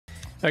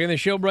Back in the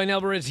show, Brian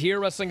Alvarez here,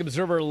 Wrestling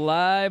Observer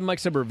Live. Mike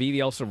Semper,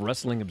 VV, also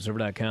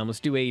WrestlingObserver.com. Let's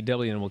do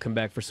AEW, and we'll come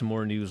back for some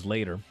more news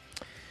later.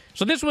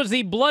 So this was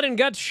the Blood and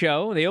Guts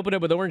show. They opened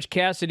up with Orange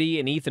Cassidy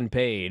and Ethan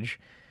Page,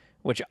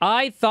 which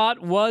I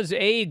thought was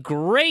a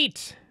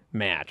great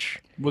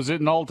match. Was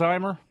it an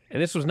all-timer?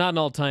 And this was not an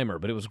all-timer,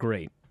 but it was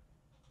great.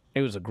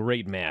 It was a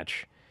great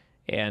match.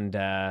 And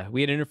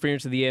we had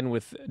interference at the end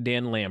with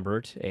Dan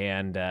Lambert,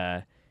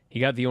 and he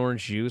got the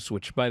orange juice,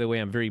 which, by the way,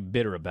 I'm very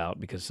bitter about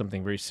because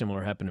something very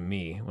similar happened to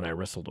me when I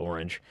wrestled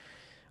Orange.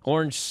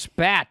 Orange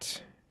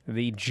spat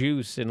the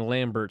juice in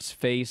Lambert's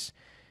face,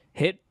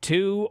 hit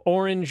 2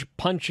 orange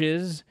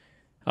punches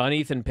on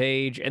Ethan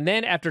Page, and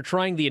then after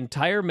trying the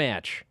entire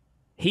match,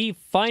 he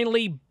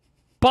finally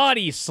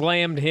body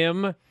slammed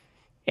him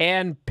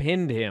and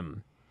pinned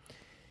him.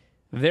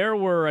 There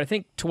were, I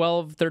think,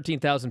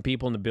 13,000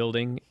 people in the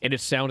building, and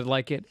it sounded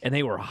like it, and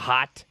they were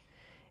hot.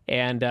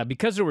 And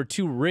because there were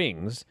 2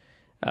 rings,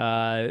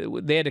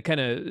 they had to kind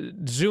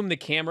of zoom the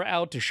camera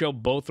out to show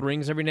both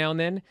rings every now and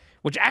then,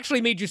 which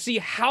actually made you see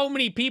how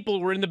many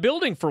people were in the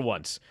building for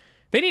once.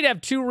 They need to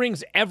have 2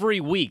 rings every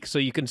week so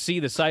you can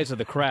see the size of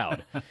the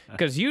crowd.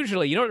 Because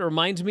usually, you know what it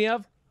reminds me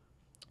of?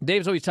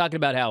 Dave's always talking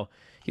about how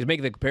he's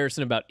making the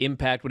comparison about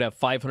Impact would have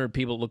 500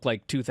 people that look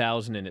like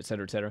 2,000 and et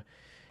cetera, et cetera.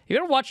 You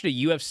ever watched a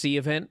UFC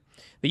event?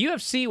 The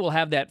UFC will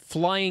have that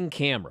flying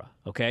camera,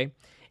 okay?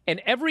 And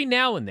every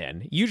now and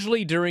then,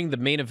 usually during the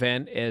main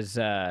event, as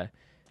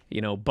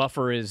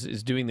Buffer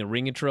is doing the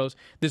ring intros,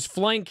 this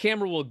flying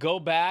camera will go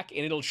back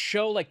and it'll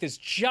show like this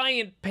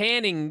giant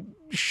panning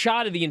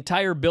shot of the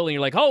entire building.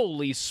 You're like,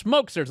 holy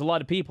smokes, there's a lot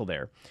of people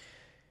there.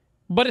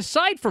 But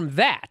aside from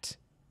that,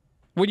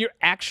 when you're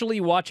actually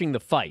watching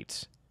the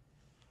fights,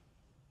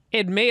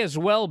 it may as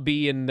well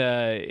be in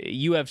the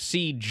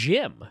UFC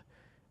gym.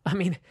 I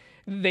mean,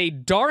 they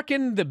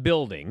darken the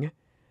building.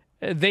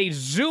 They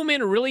zoom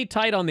in really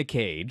tight on the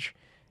cage.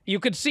 You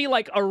could see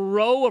like a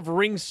row of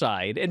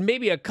ringside and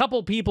maybe a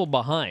couple people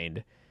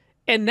behind.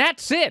 And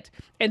that's it.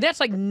 And that's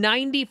like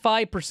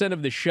 95%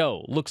 of the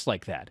show looks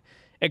like that.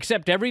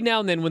 Except every now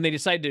and then when they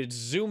decide to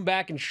zoom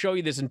back and show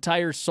you this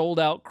entire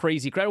sold-out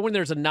crazy crowd. When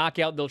there's a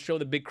knockout, they'll show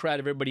the big crowd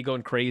of everybody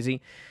going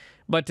crazy.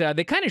 But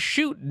they kind of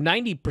shoot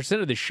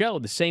 90% of the show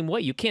the same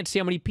way. You can't see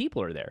how many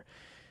people are there.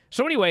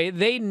 So anyway,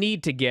 they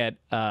need to get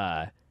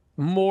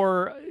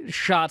more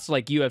shots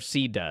like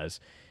UFC does.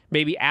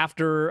 Maybe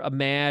after a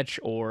match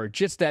or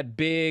just that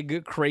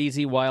big,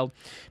 crazy, wild.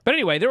 But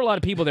anyway, there were a lot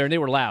of people there and they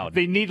were loud.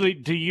 They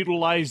need to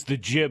utilize the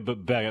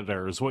jib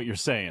better is what you're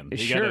saying.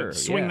 You gotta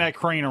swing that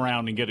crane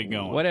around and get it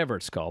going. Whatever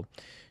it's called.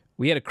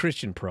 We had a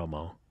Christian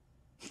promo.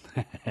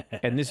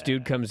 And this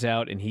dude comes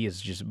out and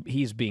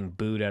he's being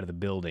booed out of the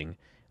building.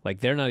 Like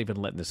they're not even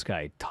letting this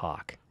guy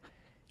talk.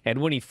 And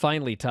when he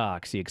finally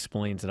talks, he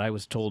explains that I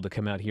was told to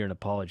come out here and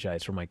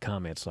apologize for my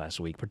comments last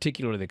week,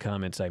 particularly the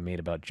comments I made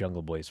about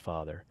Jungle Boy's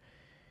father.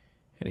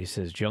 And he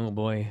says, Jungle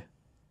Boy,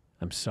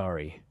 I'm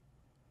sorry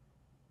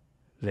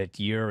that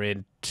your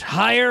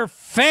entire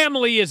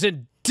family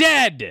isn't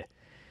dead.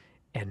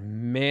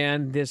 And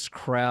man, this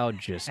crowd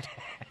just,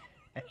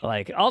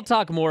 like, I'll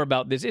talk more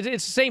about this. It's the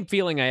same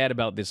feeling I had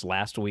about this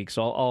last week.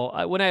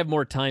 So when I have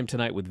more time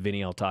tonight with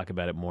Vinny, I'll talk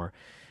about it more.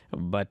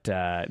 But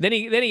then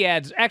he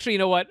adds, actually, you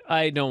know what?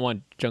 I don't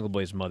want Jungle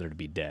Boy's mother to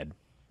be dead.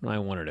 I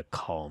want her to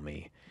call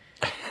me.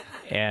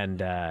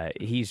 And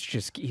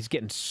he's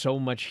getting so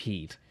much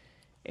heat.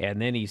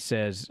 And then he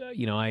says,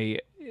 I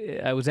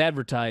was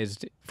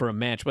advertised for a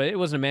match, but it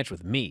wasn't a match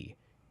with me.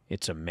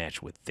 It's a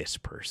match with this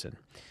person.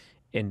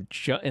 And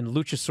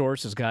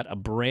Luchasaurus has got a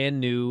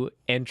brand new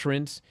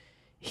entrance.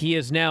 He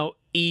is now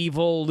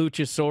evil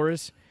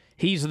Luchasaurus.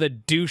 He's the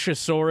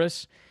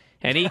Douchasaurus.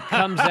 And he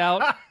comes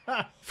out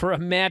for a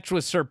match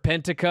with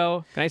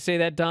Serpentico. Can I say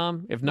that,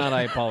 Dom? If not,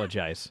 I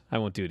apologize. I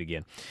won't do it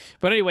again.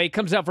 But anyway, he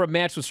comes out for a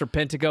match with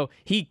Serpentico.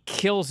 He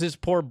kills this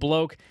poor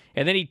bloke,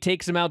 and then he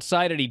takes him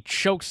outside and he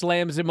choke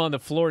slams him on the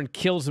floor and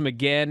kills him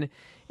again.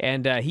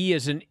 And he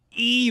is an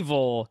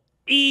evil,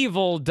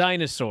 evil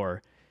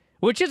dinosaur,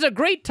 which is a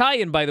great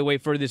tie-in, by the way,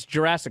 for this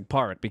Jurassic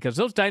Park, because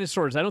those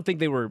dinosaurs, I don't think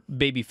they were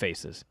baby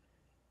faces.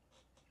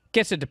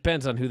 Guess it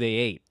depends on who they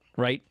ate,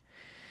 right?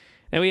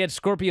 And we had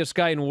Scorpio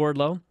Sky and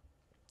Wardlow.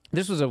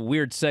 This was a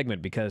weird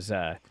segment because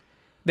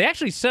they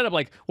actually set up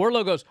like,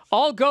 Wardlow goes,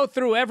 I'll go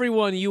through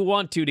everyone you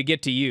want to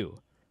get to you.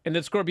 And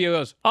then Scorpio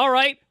goes, all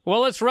right, well,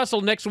 let's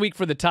wrestle next week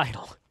for the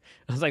title.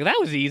 I was like, that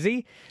was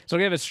easy. So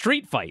we have a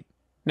street fight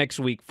next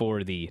week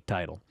for the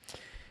title.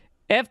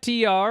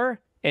 FTR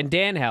and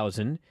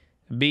Danhausen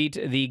beat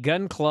the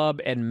Gun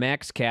Club and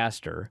Max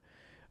Caster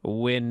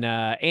when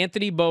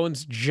Anthony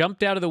Bowens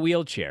jumped out of the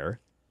wheelchair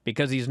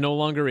because he's no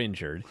longer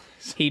injured.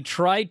 He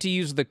tried to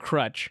use the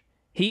crutch.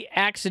 He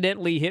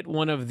accidentally hit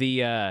one of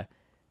the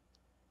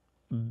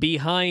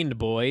behind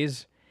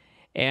boys,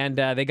 and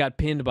they got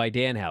pinned by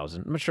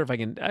Danhausen. I'm not sure if I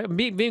can... I'm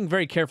being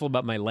very careful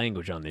about my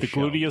language on this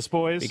show. The Gluteus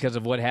boys? Because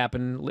of what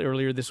happened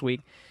earlier this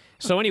week.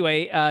 So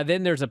anyway,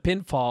 then there's a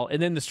pinfall,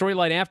 and then the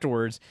storyline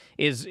afterwards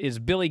is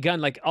Billy Gunn,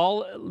 like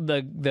all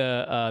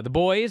the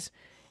boys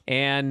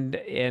and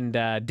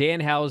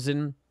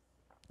Danhausen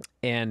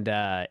and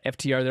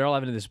FTR, they're all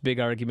having this big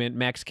argument.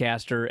 Max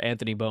Caster,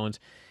 Anthony Bones,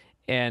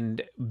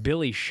 and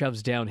Billy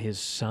shoves down his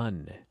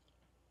son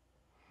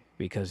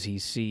because he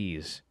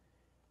sees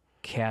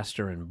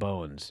Caster and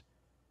Bones.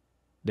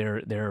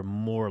 They're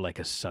more like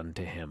a son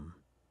to him.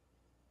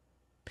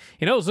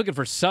 You know, I was looking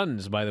for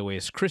sons, by the way,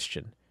 as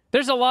Christian.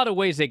 There's a lot of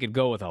ways they could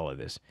go with all of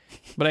this,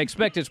 but I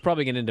expect it's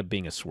probably going to end up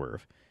being a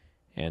swerve,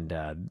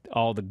 and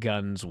all the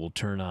guns will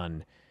turn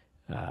on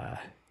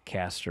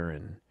Caster,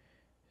 and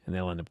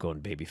they'll end up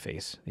going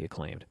babyface, the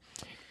Acclaimed.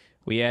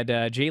 We had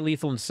Jay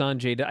Lethal and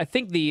Sanjay. I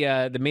think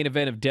the main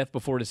event of Death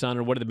Before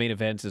Dishonor, one of the main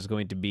events, is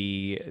going to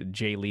be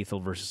Jay Lethal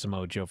versus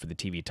Samoa Joe for the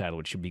TV title,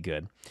 which should be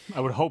good.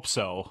 I would hope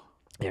so.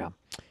 Yeah.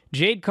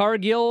 Jade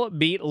Cargill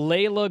beat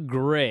Layla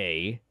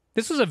Gray.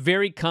 This was a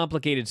very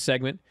complicated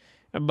segment,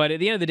 but at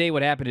the end of the day,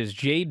 what happened is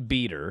Jade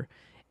beat her,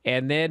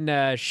 and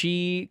then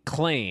she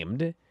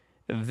claimed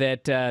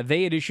that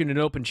they had issued an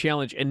open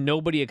challenge, and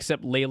nobody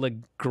except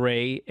Layla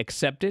Gray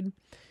accepted,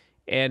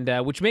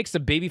 and which makes the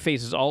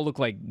babyfaces all look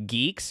like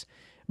geeks.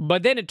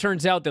 But then it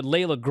turns out that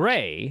Layla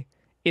Gray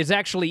is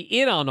actually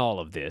in on all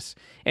of this,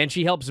 and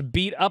she helps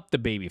beat up the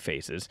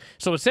babyfaces.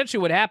 So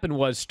essentially what happened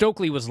was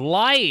Stokely was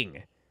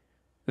lying.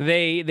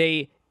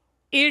 They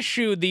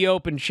issued the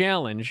open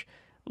challenge.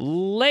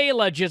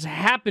 Layla just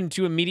happened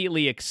to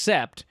immediately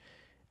accept,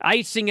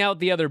 icing out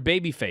the other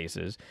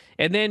babyfaces.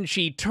 And then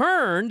she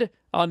turned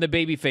on the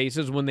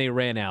babyfaces when they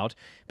ran out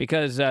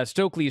because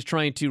Stokely is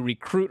trying to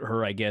recruit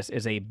her, I guess,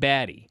 as a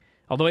baddie.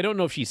 Although I don't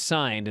know if she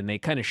signed, and they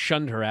kind of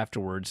shunned her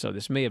afterwards, so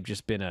this may have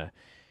just been a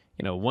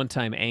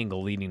one-time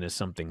angle leading to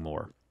something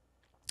more.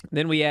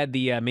 Then we had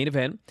the main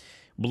event,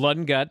 Blood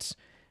and Guts.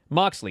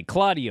 Moxley,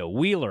 Claudio,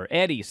 Wheeler,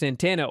 Eddie,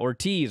 Santana,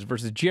 Ortiz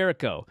versus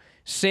Jericho,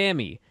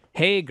 Sammy,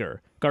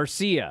 Hager,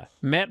 Garcia,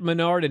 Matt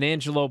Menard, and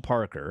Angelo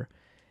Parker.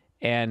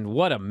 And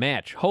what a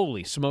match.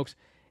 Holy smokes.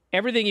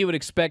 Everything you would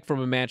expect from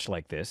a match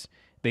like this.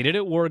 They did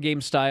it War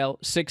Game style,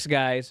 6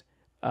 guys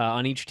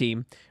on each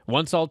team.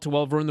 Once all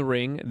 12 were in the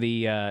ring,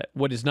 the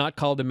what is not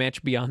called a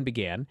match beyond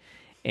began.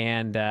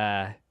 And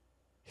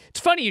it's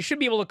funny, you should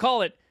be able to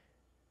call it.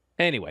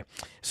 Anyway,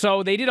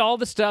 so they did all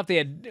the stuff. They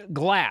had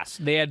glass.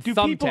 They had thumbtacks.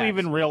 Do people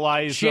even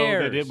realize,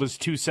 chairs, though, that it was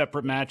 2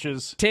 separate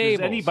matches?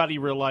 Tables. Does anybody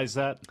realize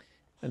that?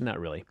 Not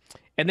really.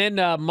 And then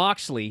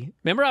Moxley.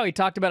 Remember how he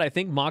talked about, I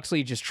think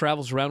Moxley just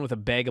travels around with a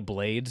bag of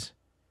blades?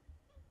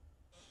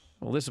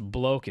 Well, this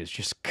bloke is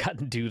just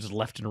cutting dudes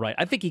left and right.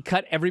 I think he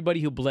cut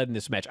everybody who bled in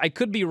this match. I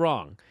could be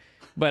wrong.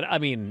 But, I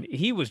mean,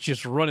 he was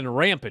just running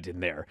rampant in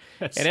there.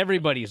 And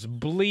everybody's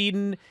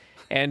bleeding.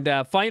 And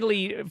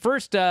finally,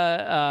 first,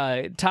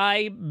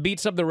 Ty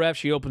beats up the ref.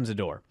 She opens the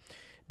door.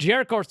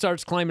 Jericho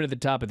starts climbing to the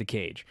top of the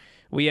cage.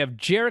 We have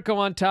Jericho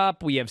on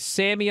top. We have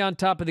Sammy on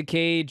top of the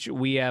cage.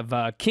 We have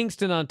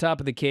Kingston on top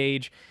of the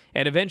cage.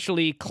 And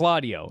eventually,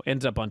 Claudio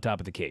ends up on top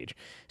of the cage.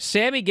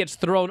 Sammy gets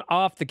thrown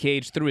off the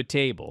cage through a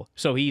table,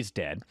 so he's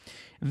dead.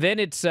 Then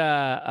it's,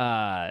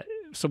 so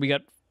we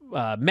got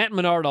Matt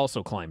Menard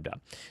also climbed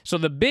up. So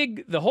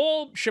the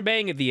whole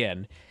shebang at the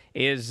end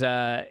is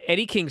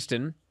Eddie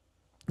Kingston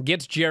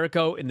gets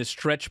Jericho in the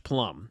stretch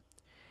plum,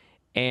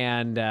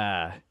 and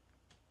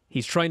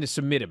he's trying to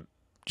submit him,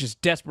 just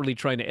desperately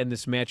trying to end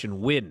this match and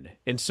win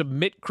and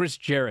submit Chris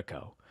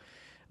Jericho.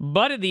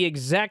 But at the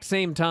exact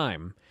same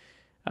time,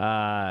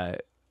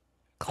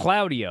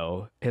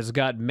 Claudio has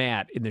got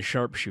Matt in the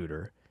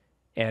sharpshooter,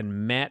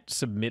 and Matt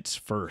submits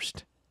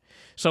first.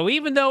 So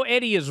even though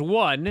Eddie has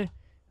won,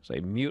 say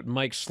mute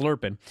Mike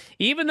slurping,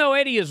 even though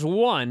Eddie has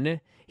won,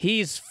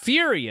 he's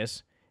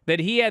furious that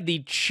he had the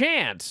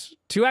chance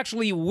to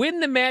actually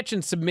win the match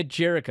and submit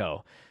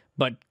Jericho.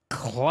 But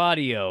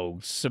Claudio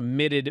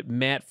submitted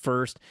Matt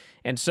first.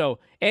 And so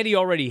Eddie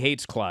already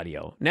hates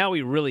Claudio. Now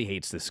he really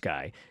hates this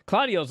guy.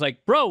 Claudio's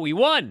like, bro, we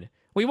won.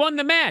 We won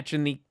the match.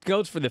 And he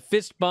goes for the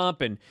fist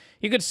bump. And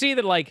you could see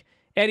that, like,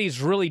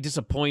 Eddie's really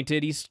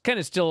disappointed. He's kind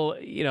of still,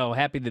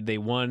 happy that they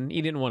won.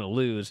 He didn't want to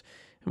lose,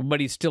 but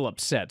he's still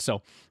upset.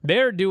 So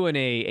they're doing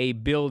a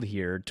build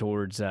here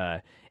towards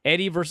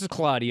Eddie versus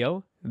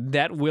Claudio.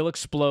 That will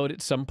explode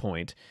at some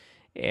point.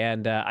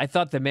 And I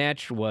thought the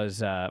match was,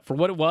 for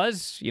what it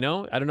was, I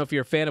don't know if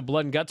you're a fan of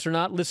Blood and Guts or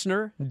not,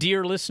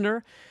 dear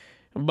listener,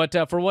 but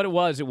for what it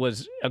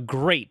was a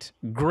great,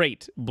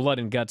 great Blood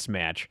and Guts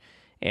match.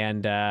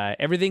 And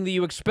everything that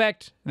you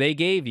expect, they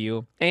gave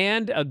you,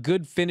 and a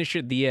good finish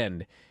at the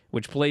end,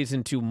 which plays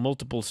into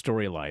multiple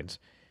storylines.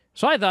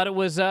 So I thought it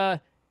was an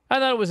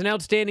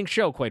outstanding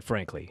show, quite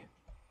frankly.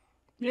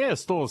 Yeah,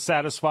 still a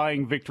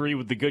satisfying victory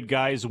with the good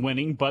guys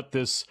winning, but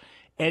this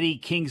Eddie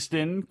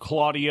Kingston,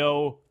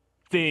 Claudio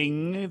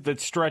thing that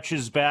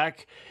stretches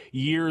back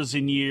years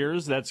and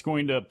years, that's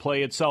going to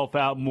play itself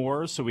out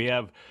more. So we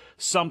have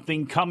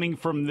something coming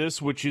from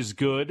this, which is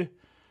good.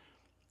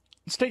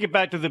 Let's take it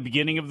back to the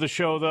beginning of the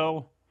show,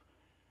 though.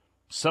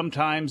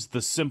 Sometimes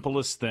the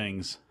simplest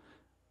things.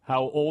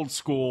 How old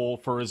school,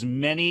 for as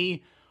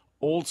many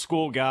old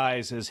school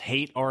guys as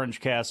hate Orange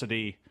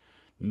Cassidy,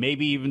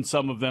 maybe even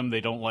some of them, they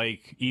don't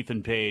like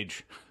Ethan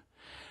Page.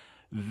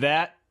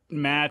 That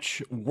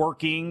match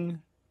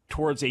working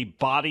towards a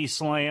body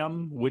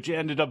slam, which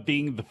ended up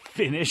being the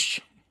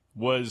finish,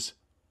 was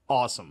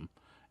awesome.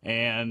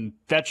 And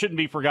that shouldn't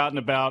be forgotten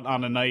about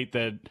on a night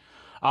that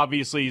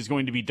obviously is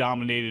going to be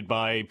dominated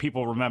by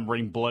people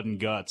remembering blood and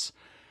guts.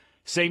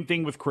 Same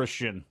thing with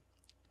Christian.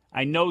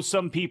 I know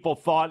some people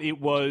thought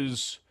it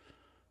was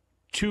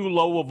too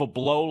low of a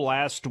blow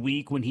last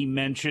week when he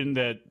mentioned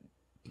that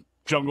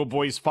Jungle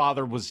Boy's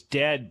father was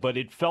dead, but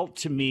it felt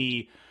to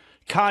me,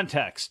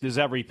 context is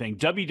everything.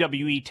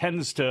 WWE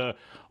tends to,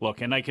 look,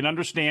 and I can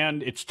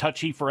understand it's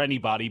touchy for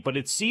anybody, but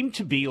it seemed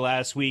to be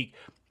last week,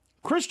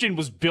 Christian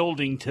was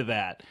building to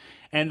that.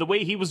 And the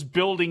way he was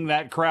building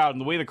that crowd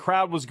and the way the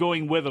crowd was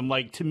going with him,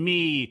 like, to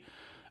me,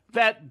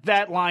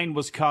 that line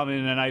was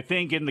coming. And I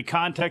think in the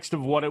context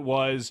of what it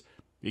was,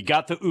 it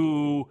got the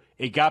ooh,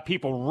 it got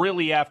people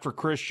really after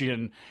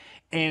Christian.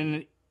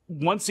 And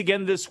once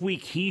again this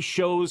week, he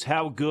shows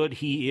how good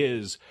he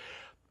is.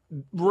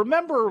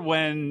 Remember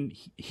when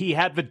he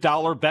had the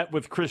dollar bet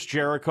with Chris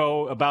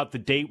Jericho about the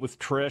date with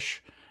Trish?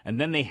 And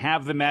then they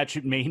have the match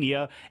at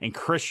Mania, and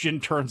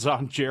Christian turns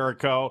on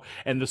Jericho,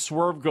 and the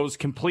swerve goes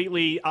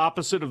completely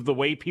opposite of the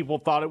way people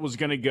thought it was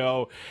going to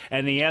go.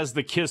 And he has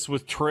the kiss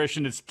with Trish,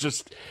 and it's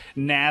just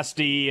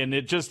nasty. And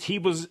he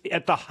was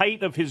at the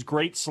height of his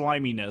great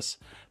sliminess.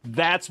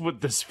 That's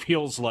what this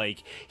feels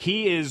like.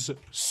 He is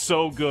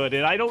so good.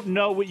 And I don't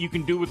know what you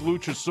can do with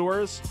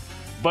Luchasaurus,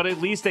 but at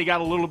least they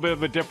got a little bit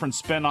of a different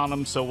spin on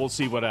him, so we'll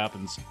see what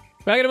happens.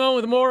 Back in a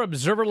moment with more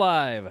Observer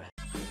Live.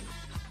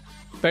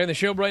 Back in the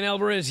show, Bryan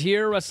Alvarez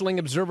here, Wrestling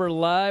Observer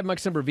Live. Mike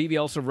Sempervive,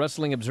 also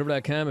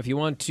WrestlingObserver.com. If you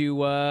want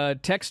to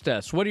text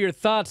us, what are your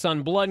thoughts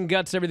on blood and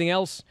guts, everything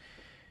else?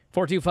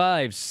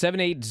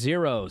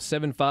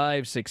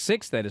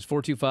 425-780-7566. That is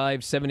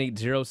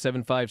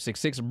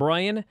 425-780-7566.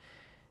 Bryan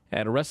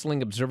at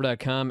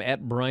WrestlingObserver.com,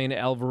 at Bryan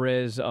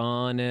Alvarez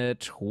on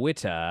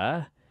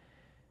Twitter.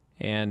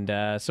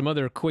 And some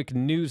other quick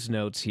news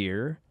notes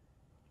here.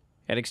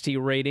 NXT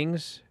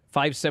ratings,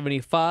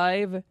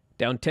 575.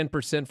 Down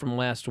 10% from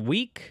last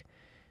week.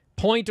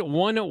 0.11 in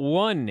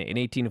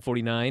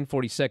 1849,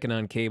 42nd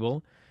on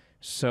cable.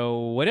 So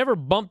whatever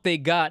bump they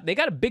got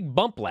a big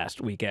bump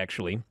last week,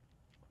 actually,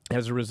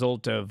 as a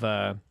result of,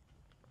 I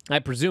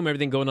presume,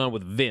 everything going on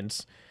with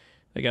Vince.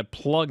 They got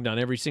plugged on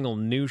every single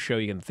news show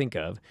you can think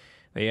of.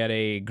 They had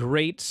a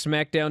great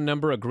SmackDown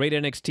number, a great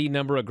NXT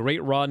number, a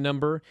great Raw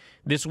number.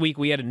 This week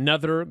we had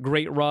another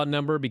great Raw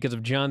number because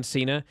of John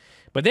Cena.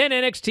 But then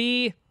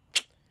NXT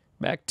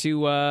back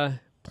to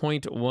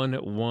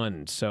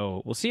 0.11.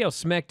 So we'll see how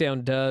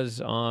SmackDown does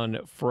on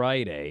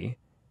Friday.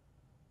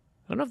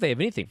 I don't know if they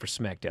have anything for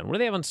SmackDown. What do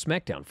they have on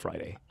SmackDown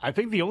Friday? I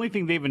think the only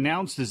thing they've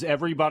announced is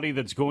everybody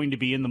that's going to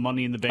be in the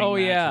Money in the Bank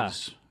matches. Yeah.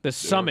 The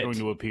Summit. Going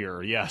to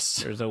appear, yes.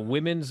 There's a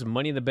women's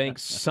Money in the Bank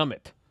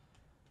Summit.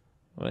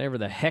 Whatever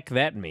the heck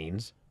that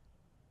means.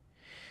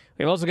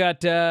 We've also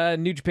got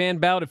New Japan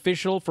bout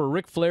official for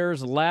Ric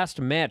Flair's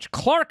last match.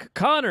 Clark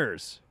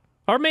Connors,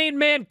 our main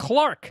man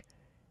Clark,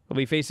 will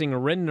be facing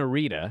Ren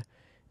Narita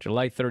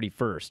July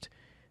 31st.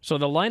 So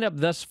the lineup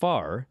thus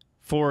far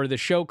for the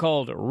show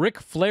called Ric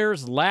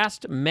Flair's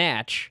Last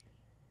Match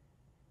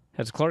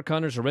has Clark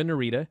Connors, Ren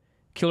Narita,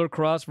 Killer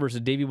Cross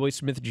versus Davey Boy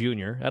Smith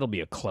Jr. That'll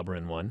be a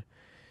clubbering one.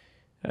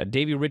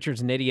 Davey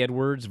Richards and Eddie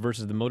Edwards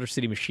versus the Motor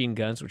City Machine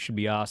Guns, which should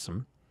be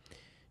awesome.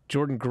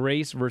 Jordan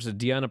Grace versus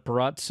Deanna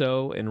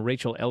Purrazzo and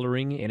Rachel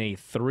Ellering in a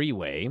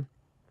three-way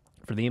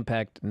for the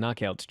Impact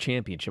Knockouts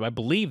Championship. I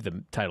believe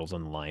the title's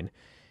on the line.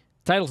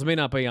 Titles may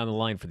not be on the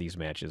line for these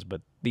matches,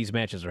 but these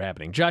matches are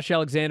happening. Josh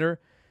Alexander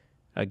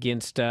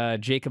against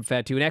Jacob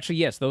Fatu. And actually,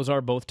 yes, those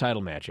are both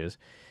title matches.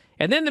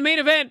 And then the main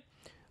event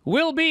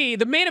will be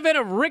the main event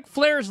of Ric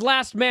Flair's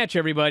last match,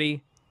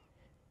 everybody.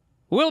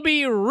 Will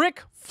be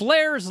Ric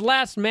Flair's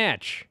last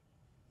match.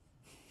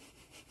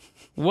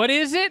 What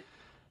is it?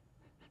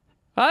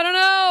 I don't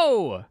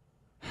know.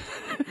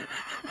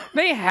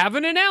 They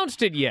haven't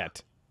announced it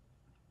yet.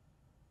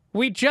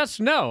 We just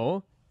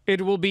know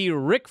it will be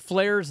Ric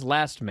Flair's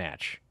last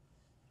match.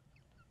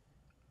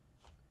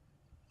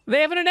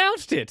 They haven't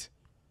announced it.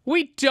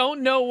 We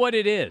don't know what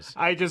it is.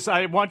 I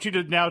want you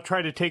to now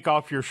try to take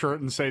off your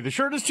shirt and say, the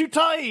shirt is too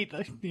tight.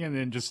 And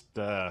then just...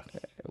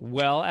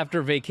 Well,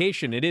 after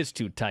vacation, it is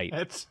too tight.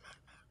 It's...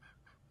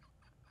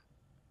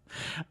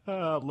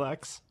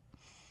 Lex.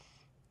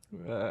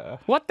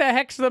 What the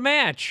heck's the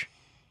match?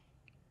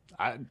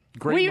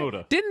 Great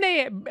Muta. Didn't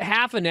they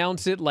half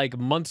announce it like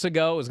months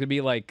ago? It was going to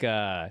be like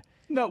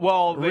no,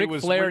 well, Ric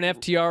Flair and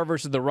FTR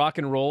versus the Rock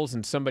and Rolls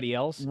and somebody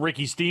else.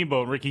 Ricky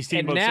Steamboat.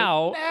 And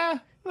now,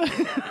 said,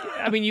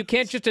 I mean, you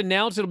can't just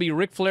announce it'll be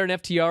Ric Flair and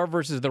FTR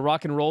versus the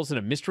Rock and Rolls and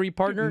a mystery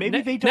partner.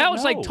 Maybe they don't Now know.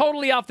 it's like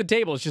totally off the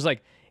table. It's just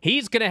like,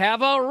 he's going to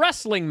have a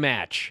wrestling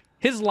match.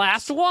 His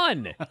last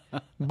one.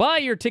 Buy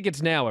your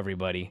tickets now,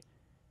 everybody.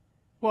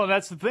 Well,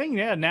 that's the thing,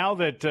 yeah. Now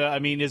that,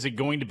 is it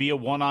going to be a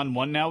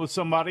one-on-one now with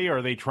somebody?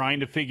 Are they trying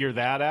to figure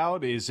that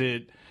out? Is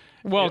it...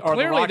 Well,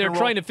 clearly they're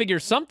trying to figure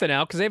something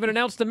out because they haven't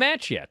announced the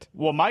match yet.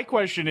 Well, my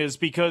question is,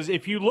 because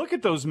if you look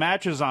at those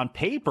matches on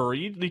paper,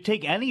 you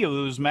take any of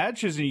those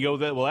matches and you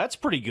go, well, that's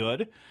pretty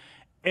good.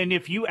 And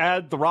if you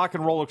add the Rock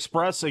and Roll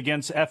Express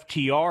against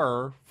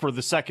FTR for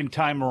the second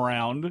time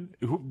around,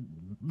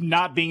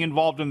 not being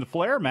involved in the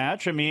Flair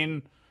match, I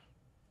mean,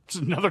 it's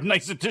another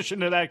nice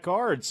addition to that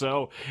card.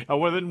 So I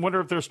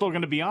wonder if they're still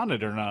going to be on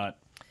it or not.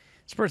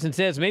 This person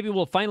says, maybe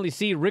we'll finally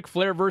see Ric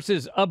Flair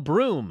versus a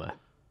broom.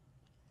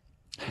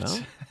 No?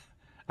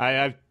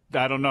 I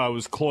don't know. I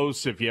was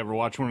close if you ever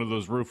watch one of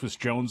those Rufus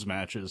Jones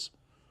matches.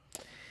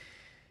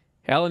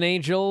 Alan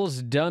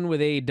Angel's done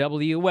with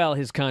AEW. Well,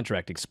 his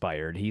contract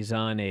expired. He's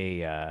on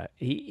a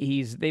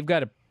they've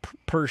got a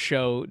per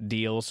show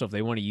deal, so if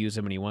they want to use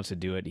him and he wants to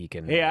do it, he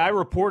can. Yeah, I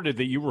reported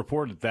that you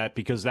reported that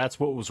because that's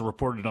what was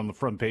reported on the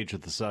front page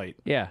of the site.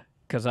 Yeah,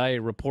 because I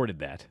reported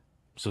that.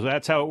 So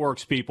that's how it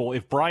works, people.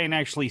 If Bryan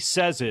actually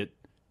says it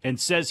and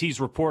says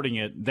he's reporting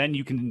it, then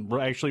you can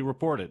actually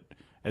report it,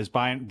 as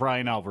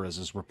Bryan Alvarez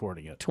is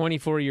reporting it.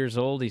 24 years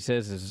old, he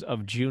says, as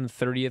of June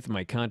 30th,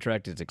 my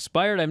contract is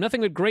expired. I'm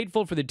nothing but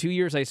grateful for the 2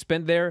 years I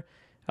spent there.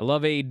 I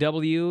love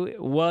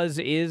AEW.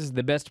 Is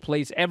the best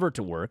place ever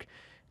to work.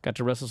 Got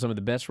to wrestle some of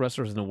the best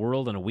wrestlers in the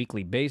world on a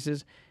weekly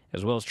basis,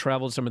 as well as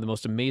travel to some of the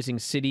most amazing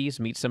cities,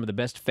 meet some of the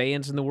best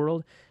fans in the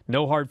world.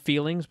 No hard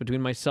feelings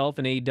between myself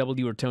and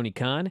AEW or Tony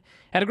Khan.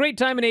 Had a great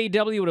time in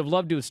AEW, would have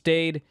loved to have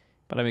stayed,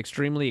 but I'm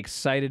extremely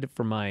excited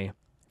for my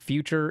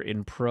future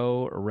in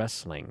pro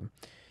wrestling.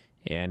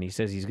 And he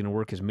says he's going to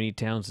work as many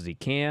towns as he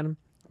can,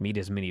 meet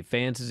as many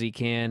fans as he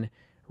can,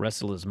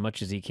 wrestle as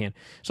much as he can.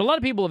 So a lot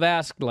of people have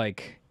asked,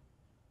 like,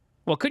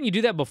 well, couldn't you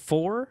do that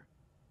before?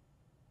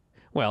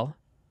 Well,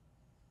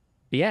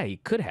 yeah, he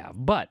could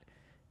have. But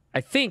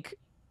I think,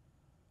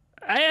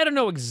 I don't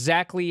know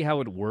exactly how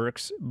it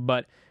works,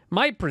 but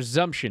my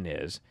presumption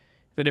is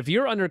that if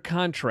you're under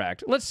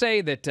contract, let's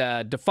say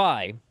that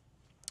Defy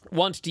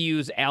wants to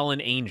use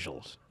Alan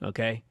Angels,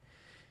 okay?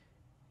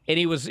 And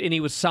he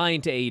was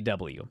signed to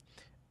AEW.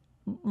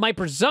 My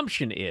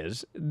presumption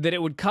is that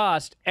it would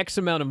cost X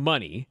amount of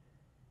money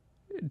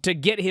to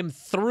get him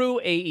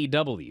through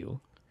AEW.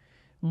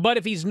 But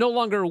if he's no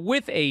longer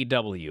with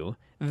AEW,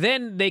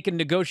 then they can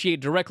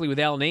negotiate directly with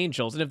Alan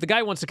Angels. And if the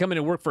guy wants to come in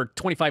and work for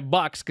 $25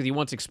 because he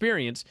wants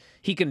experience,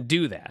 he can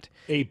do that.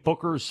 A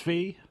booker's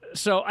fee?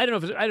 So I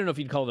don't know if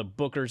you'd call it a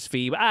booker's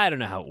fee, but I don't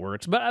know how it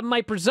works. But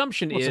my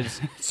presumption is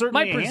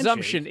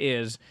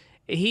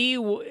the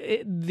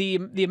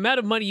amount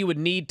of money you would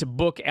need to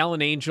book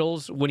Alan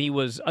Angels when he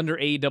was under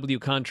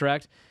AEW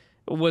contract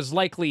was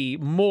likely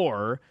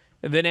more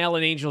than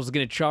Alan Angels is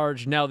going to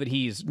charge now that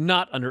he's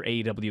not under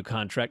AEW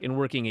contract and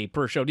working a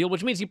per show deal,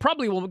 which means he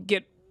probably will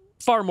get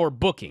far more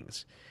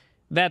bookings.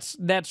 That's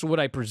what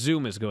I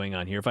presume is going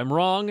on here. If I'm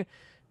wrong,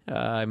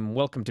 I'm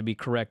welcome to be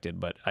corrected,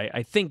 but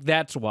I think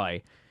that's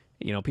why,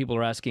 people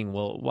are asking,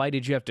 well, why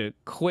did you have to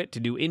quit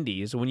to do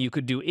indies when you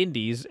could do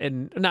indies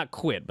and not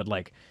quit, but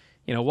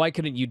why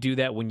couldn't you do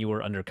that when you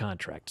were under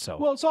contract? So,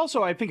 well, it's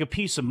also, I think, a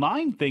peace of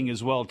mind thing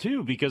as well,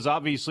 too, because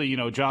obviously,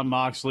 John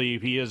Moxley,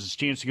 if he has his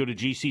chance to go to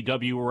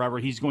GCW or wherever,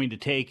 he's going to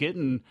take it.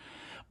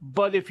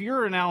 But if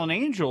you're an Alan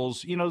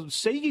Angels,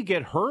 say you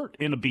get hurt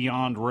in a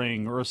Beyond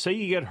ring or say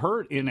you get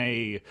hurt in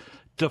a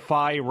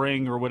Defy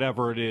ring or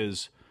whatever it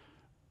is,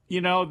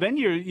 then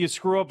you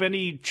screw up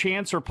any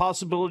chance or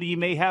possibility you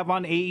may have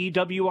on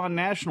AEW on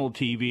national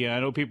TV. And I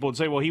know people would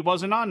say, well, he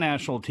wasn't on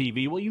national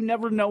TV. Well, you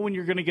never know when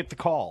you're going to get the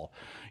call.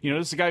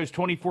 This is a guy who's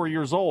 24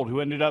 years old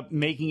who ended up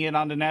making it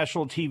onto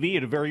national TV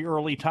at a very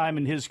early time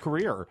in his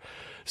career.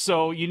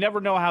 So you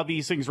never know how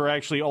these things are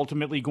actually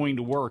ultimately going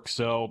to work.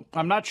 So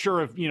I'm not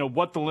sure if,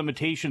 what the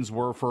limitations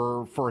were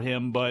for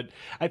him, but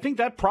I think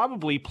that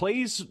probably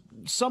plays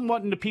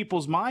somewhat into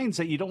people's minds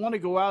that you don't want to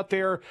go out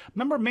there.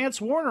 Remember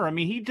Mance Warner? I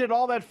mean, he did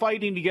all that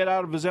fighting to get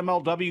out of his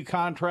MLW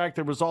contract.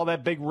 There was all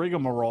that big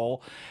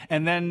rigmarole.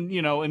 And then,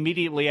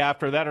 immediately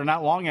after that, or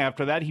not long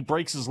after that, he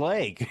breaks his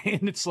leg.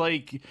 And it's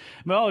like,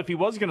 well, if he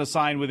was going to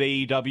sign with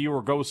AEW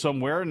or go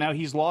somewhere, now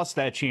he's lost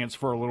that chance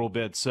for a little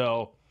bit.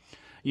 So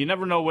you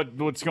never know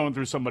what's going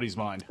through somebody's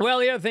mind. Well,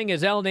 the other thing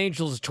is Alan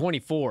Angels is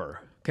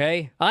 24.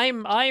 Okay,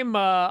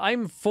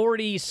 I'm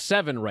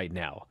 47 right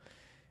now.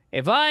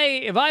 If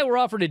I were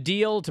offered a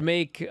deal to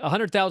make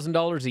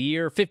 $100,000 a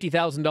year,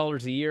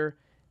 $50,000 a year,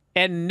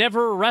 and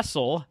never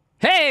wrestle,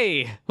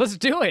 hey, let's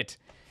do it.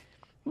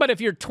 But if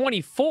you're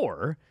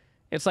 24,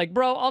 it's like,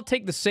 bro, I'll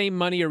take the same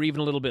money or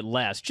even a little bit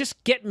less.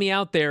 Just get me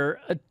out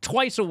there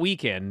twice a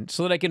weekend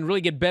so that I can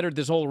really get better at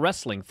this whole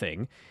wrestling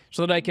thing,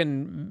 so that I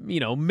can,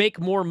 make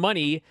more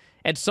money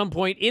at some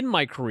point in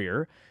my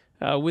career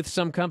with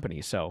some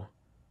company. So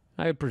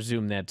I would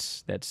presume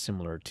that's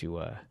similar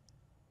to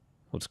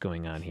what's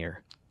going on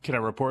here. Can I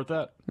report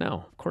that?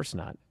 No, of course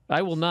not.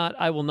 I will not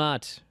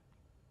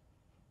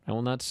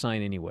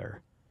sign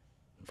anywhere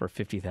for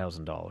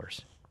 $50,000.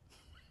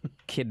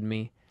 Kidding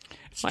me?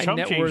 It's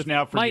chump change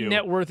now for you. My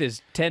net worth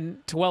is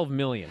 12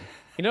 million.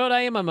 You know what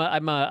I am? I'm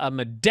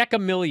a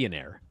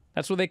deca-millionaire.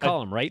 That's what they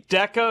call them, right?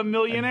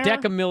 Deca-millionaire? A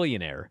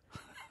deca-millionaire.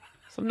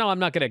 So no, I'm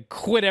not going to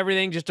quit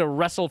everything just to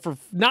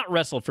not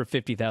wrestle for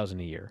 $50,000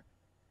 a year.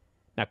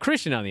 Now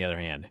Christian, on the other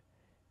hand,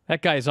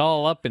 that guy's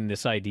all up in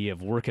this idea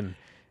of working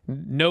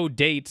no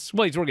dates.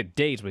 Well, he's working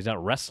dates, but he's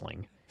not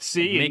wrestling.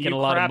 See, making and you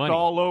a lot of crapped money.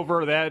 all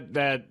over that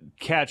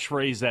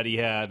catchphrase that he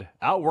had.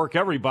 Outwork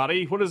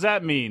everybody. What does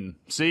that mean?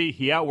 See,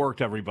 he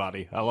outworked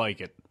everybody. I like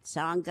it.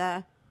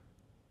 Tsonga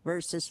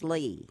versus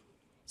Lee.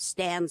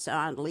 Stands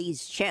on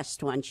Lee's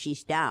chest when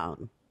she's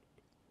down.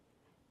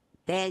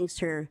 Bangs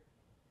her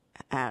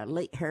on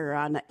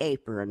the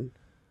apron.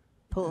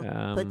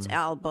 Puts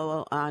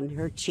elbow on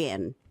her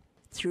chin.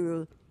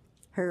 Threw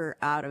her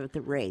out of the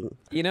ring.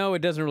 You know, it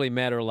doesn't really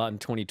matter a lot in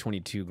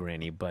 2022,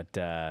 Granny, but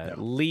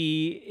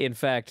Lee, in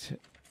fact,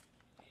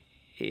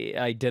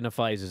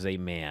 identifies as a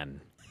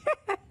man.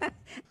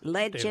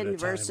 Legend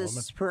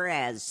versus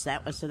Perez.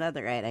 That was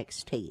another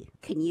NXT.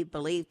 Can you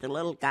believe the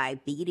little guy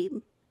beat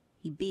him?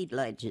 He beat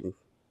Legend.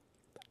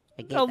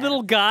 A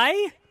little guy?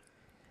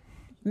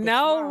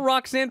 Now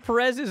Roxanne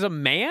Perez is a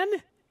man?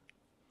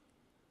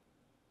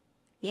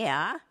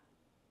 Yeah.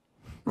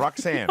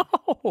 Roxanne.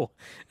 Oh,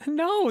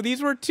 no,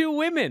 these were two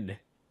women.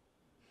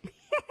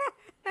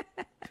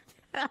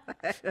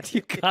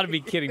 You gotta be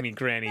kidding me,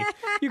 Granny.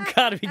 You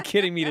gotta be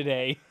kidding me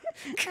today.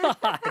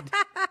 God.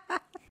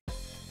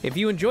 If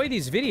you enjoy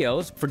these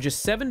videos, for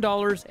just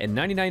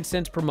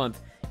 $7.99 per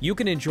month, you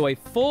can enjoy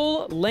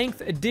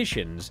full-length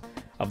editions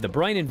of The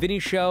Bryan and Vinny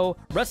Show,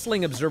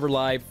 Wrestling Observer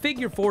Live,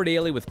 Figure 4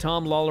 Daily with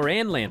Tom Lawler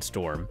and Lance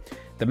Storm,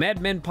 the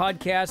Mad Men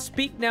Podcast,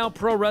 Speak Now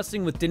Pro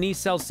Wrestling with Denise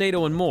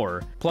Salcedo, and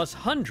more, plus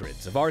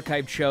hundreds of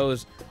archived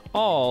shows,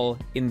 all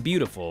in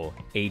beautiful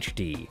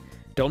HD.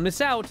 Don't miss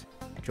out.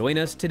 Join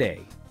us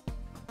today.